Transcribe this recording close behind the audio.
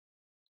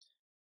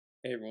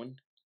Hey everyone,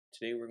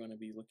 today we're going to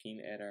be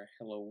looking at our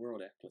Hello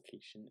World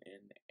application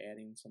and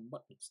adding some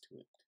buttons to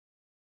it.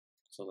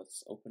 So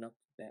let's open up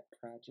that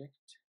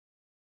project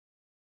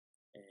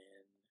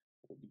and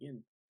we'll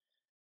begin.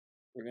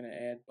 We're going to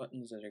add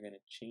buttons that are going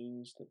to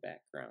change the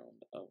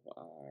background of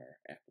our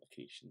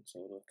application.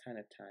 So it'll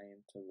kind of tie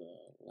into the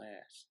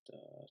last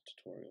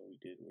tutorial we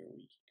did where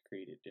we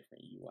created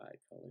different UI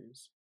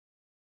colors.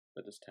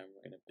 But this time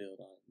we're going to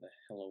build on the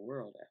Hello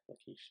World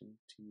application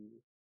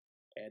to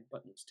add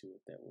buttons to it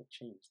that will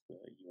change the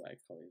UI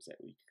colors that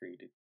we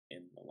created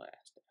in the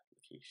last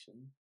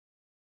application.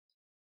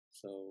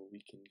 So we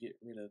can get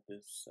rid of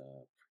this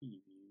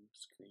preview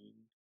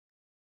screen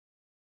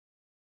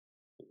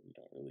that we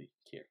don't really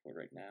care for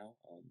right now.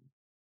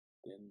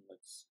 Then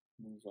let's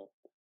move up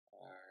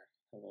our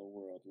Hello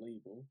World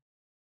label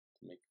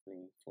to make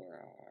room for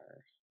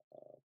our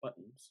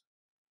buttons.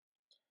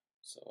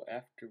 So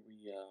after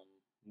we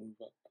move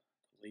up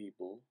the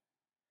label,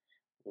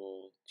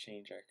 we'll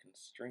change our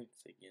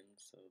constraints again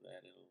so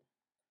that it'll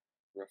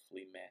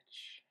roughly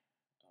match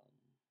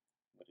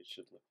what it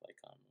should look like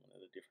on one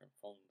of the different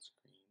phone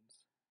screens.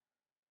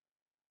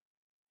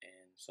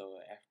 And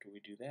so after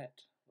we do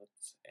that,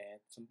 let's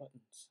add some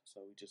buttons.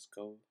 So we just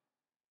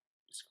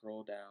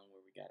scroll down where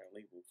we got our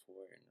label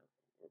for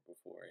or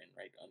before, and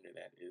right under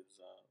that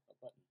is a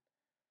button.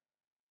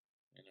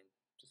 And I'm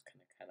just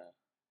kind of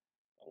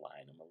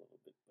align them a little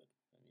bit, but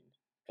I mean,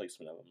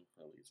 placement of them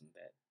really isn't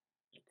that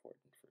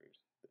important for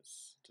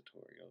this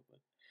tutorial.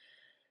 But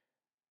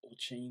we'll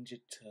change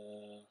it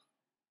to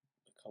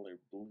the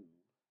color blue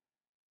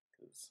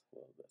because,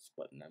 well, this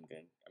button I'm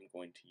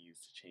going to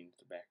use to change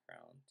the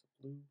background to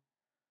blue.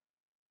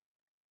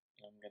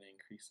 I'm going to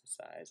increase the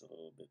size a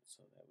little bit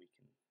so that we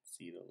can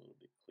see it a little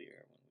bit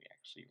clearer when we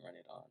actually run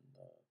it on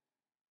the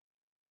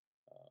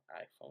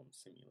iPhone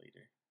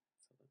simulator.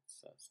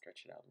 So let's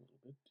stretch it out a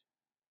little bit.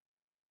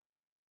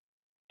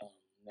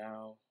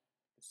 Now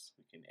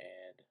we can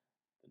add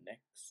the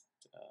next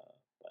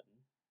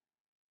button.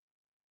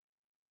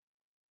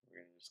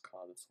 We're going to just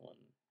call this one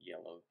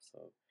yellow.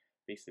 So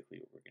basically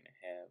what we're going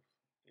to have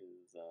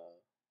is a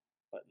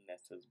button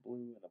that says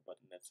blue and a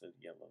button that says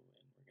yellow,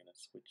 and we're going to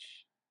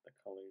switch the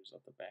colors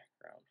of the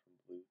background from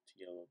blue to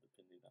yellow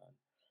depending on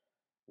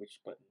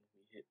which button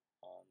we hit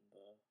on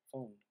the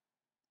phone.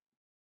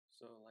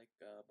 So like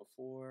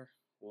before,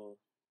 we'll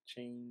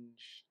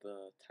change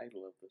the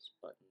title of this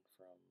button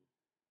from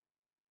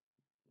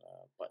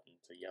button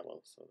to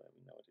yellow so that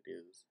we know what it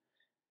is.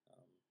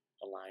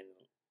 Align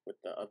with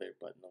the other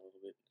button a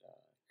little bit,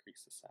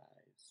 increase the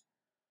size.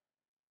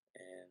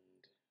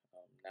 And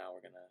now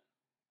we're going to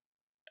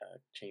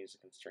change the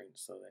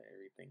constraints so that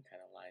everything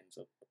kind of lines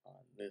up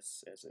on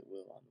this as it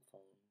will on the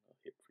phone. I'll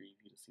hit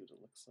preview to see what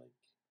it looks like.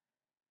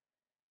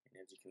 And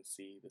as you can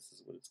see, this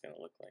is what it's going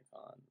to look like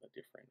on the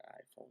different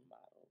iPhone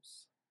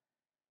models.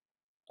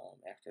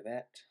 After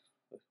that,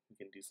 we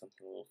can do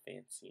something a little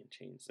fancy and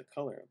change the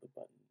color of the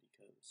button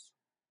because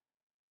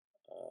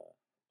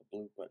a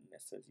blue button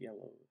that says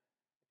yellow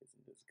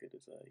isn't as good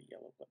as a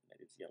yellow button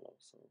that is yellow.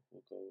 So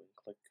we'll go and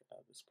click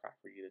this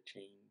property to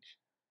change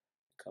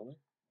the color.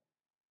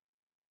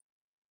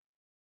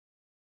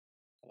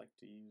 I like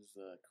to use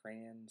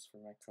crayons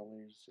for my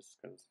colors just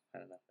because, I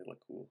don't know, they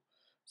look cool.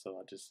 So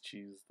I'll just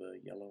choose the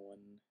yellow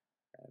one.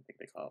 I think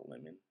they call it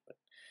lemon.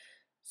 But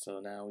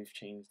so now we've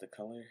changed the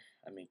color.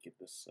 I may give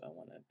this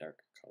one a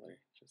darker color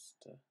just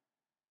to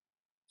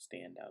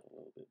stand out a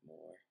little bit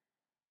more.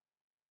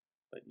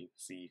 But you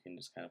can see you can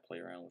just kind of play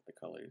around with the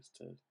colors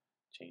to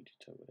change it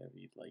to whatever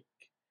you'd like.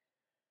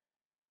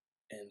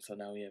 And so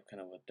now we have kind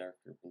of a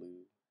darker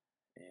blue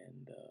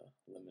and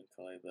lemon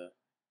color. The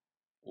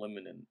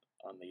lemon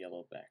on the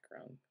yellow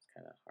background is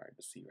kind of hard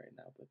to see right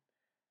now, but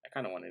I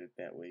kind of wanted it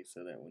that way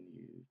so that when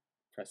you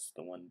press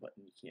the one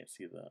button, you can't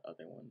see the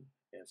other one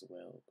as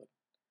well. But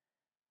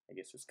I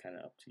guess it's kind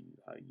of up to you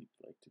how you'd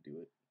like to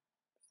do it.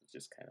 It's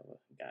just kind of a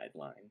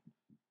guideline.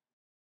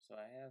 So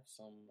I have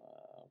some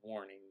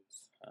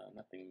warnings,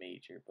 nothing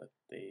major, but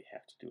they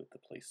have to do with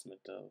the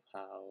placement of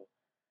how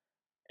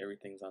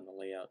everything's on the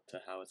layout to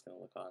how it's going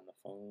to look on the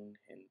phone.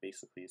 And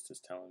basically it's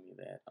just telling me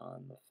that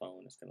on the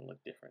phone it's going to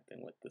look different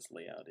than what this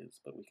layout is,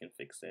 but we can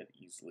fix that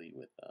easily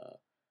with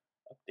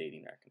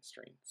updating our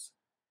constraints.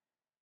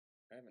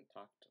 I haven't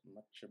talked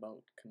much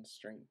about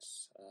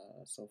constraints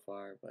so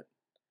far, but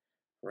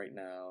right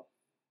now,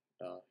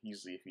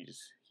 usually if you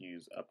just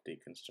use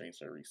update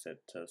constraints or reset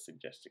to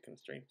suggested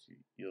constraints,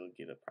 you'll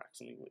get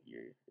approximately what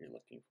you're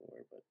looking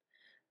for, but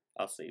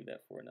I'll save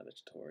that for another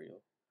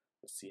tutorial.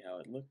 Let's see how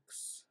it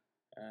looks.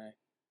 I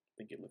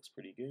think it looks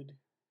pretty good.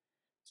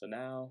 So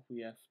now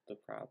we have the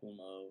problem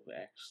of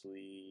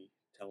actually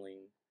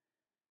telling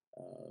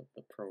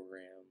the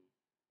program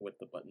what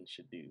the button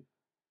should do.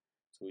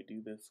 So we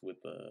do this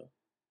with the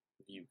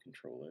view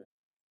controller.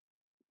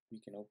 We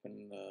can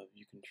open the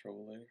view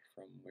controller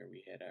from where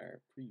we had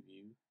our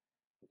preview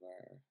of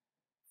our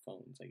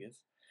phones, I guess.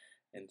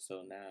 And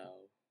so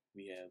now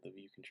we have the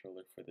view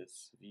controller for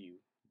this view,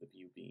 the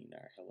view being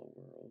our hello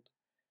world.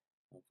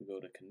 If we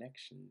go to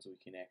connections, we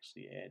can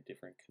actually add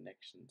different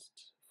connections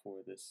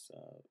for this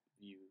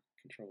view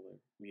controller,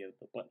 we have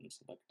the button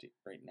selected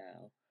right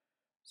now.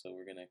 So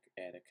we're going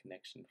to add a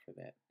connection for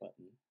that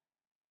button.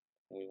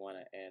 And we want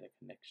to add a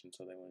connection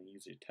so that when the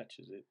user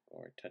touches it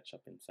or touch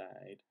up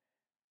inside,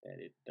 that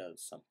it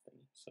does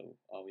something. So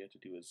all we have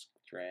to do is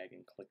drag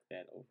and click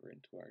that over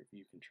into our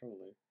view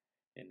controller,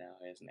 and now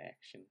it has an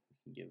action. We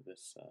can give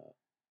this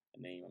a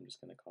name. I'm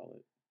just going to call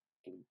it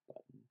blue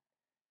button.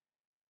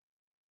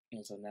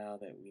 And so now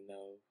that we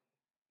know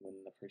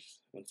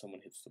when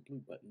someone hits the blue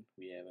button,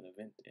 we have an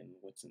event, and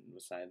what's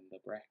inside the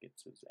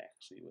brackets is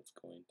actually what's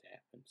going to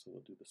happen. So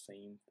we'll do the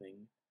same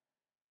thing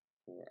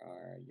for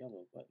our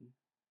yellow button.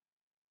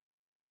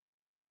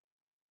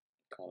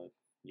 Call it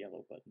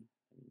yellow button.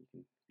 I mean, you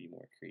can be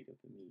more creative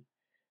than me,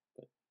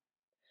 but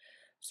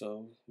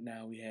so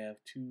now we have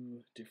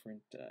two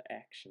different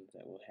actions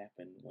that will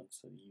happen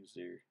once a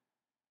user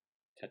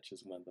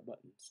touches one of the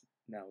buttons.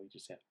 Now we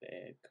just have to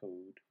add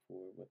code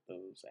for what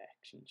those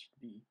actions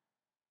should be.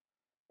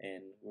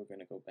 And we're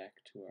going to go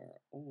back to our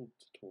old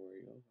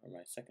tutorial, or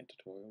my second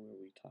tutorial, where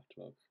we talked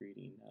about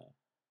creating a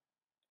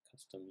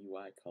custom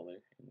UI color,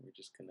 and we're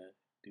just going to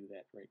do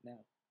that right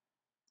now.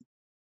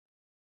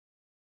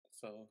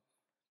 So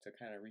to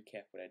kind of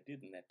recap what I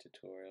did in that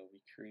tutorial,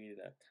 we created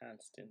a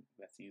constant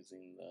that's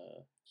using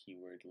the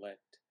keyword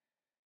let,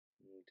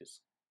 and we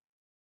just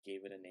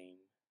gave it a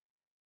name,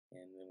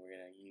 and then we're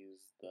going to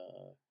use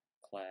the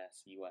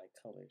class UI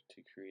color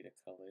to create a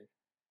color,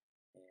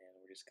 and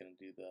we're just going to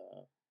do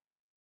the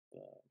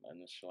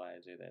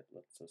initializer that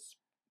lets us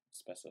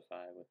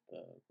specify what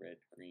the red,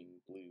 green,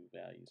 blue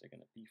values are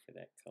going to be for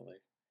that color.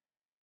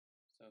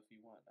 So if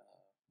you want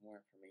more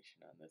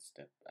information on this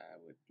step, I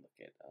would look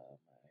at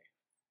my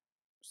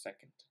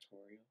second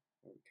tutorial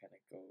where we kind of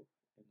go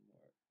in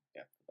more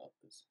depth about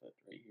this, but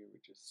right here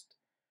we're just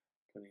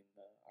putting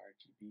the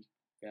RGB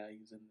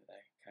values in that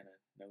I kind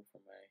of know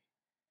from my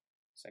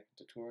second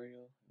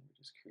tutorial, and we're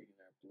just creating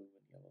our blue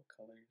and yellow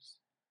colors.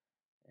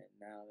 And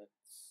now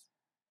that's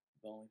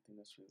the only thing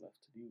that's really left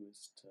to do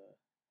is to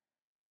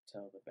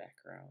tell the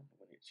background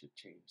when it should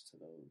change to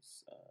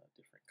those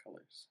different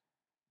colors.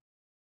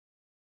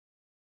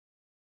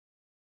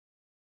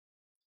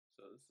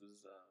 So this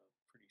is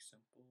pretty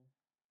simple.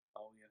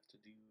 All we have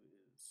to do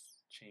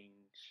is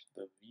change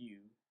the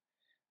view.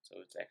 So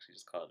it's actually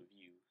just called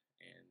view,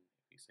 and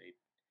if we say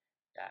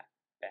dot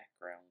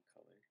background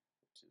color,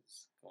 which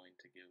is going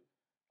to give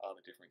all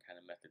the different kind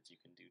of methods you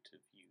can do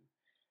to view,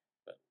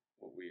 but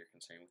what we are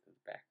concerned with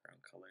is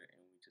background color,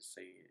 and we just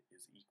say it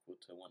is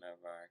equal to one of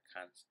our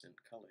constant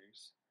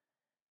colors.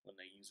 When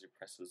the user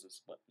presses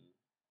this button,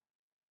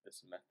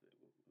 this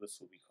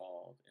will be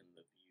called, and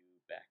the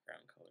view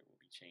background color will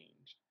be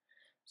changed.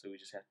 So we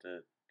just have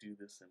to do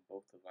this in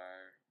both of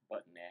our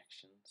button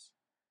actions,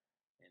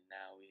 and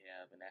now we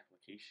have an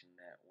application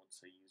that once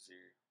a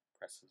user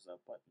presses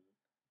a button,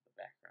 the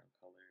background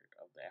color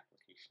of the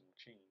application will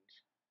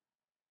change.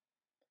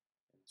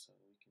 And so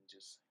we can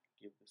just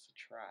give this a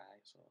try.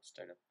 So I'll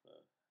start up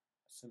the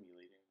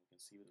simulator and we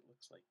can see what it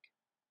looks like.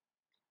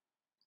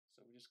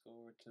 So we just go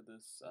over to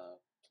this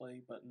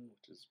play button,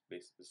 which is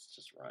basically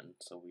just run.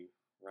 So we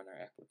run our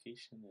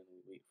application and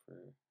we wait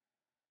for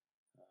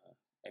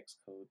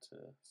Xcode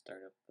to start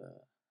up the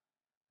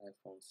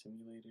iPhone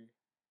simulator,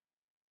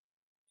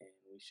 and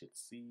we should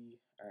see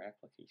our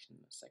application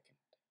in a second.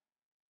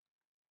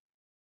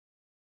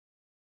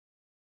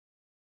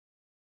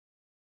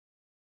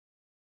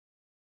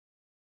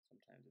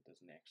 Sometimes it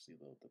doesn't actually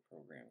load the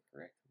program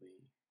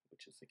correctly,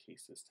 which is the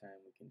case this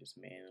time. We can just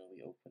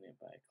manually open it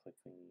by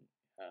clicking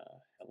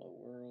Hello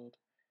World,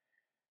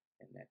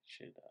 and that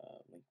should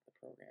link the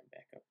program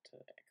back up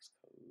to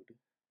Xcode,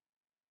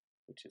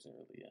 which isn't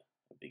really a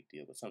big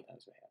deal, but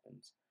sometimes it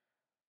happens.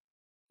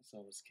 So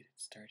let's get it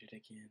started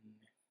again,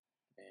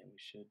 and we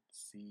should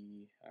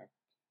see our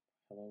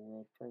Hello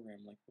World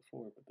program like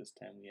before, but this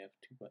time we have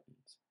two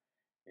buttons.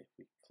 If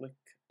we click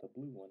the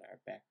blue one, our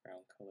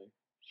background color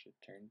should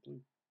turn blue.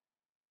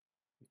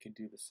 We can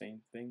do the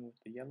same thing with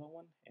the yellow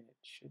one, and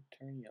it should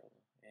turn yellow.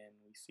 And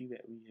we see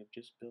that we have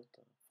just built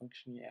a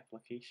functioning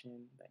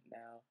application that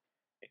now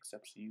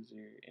accepts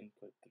user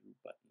input through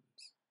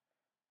buttons.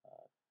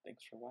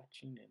 Thanks for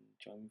watching, and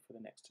join me for the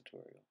next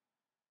tutorial.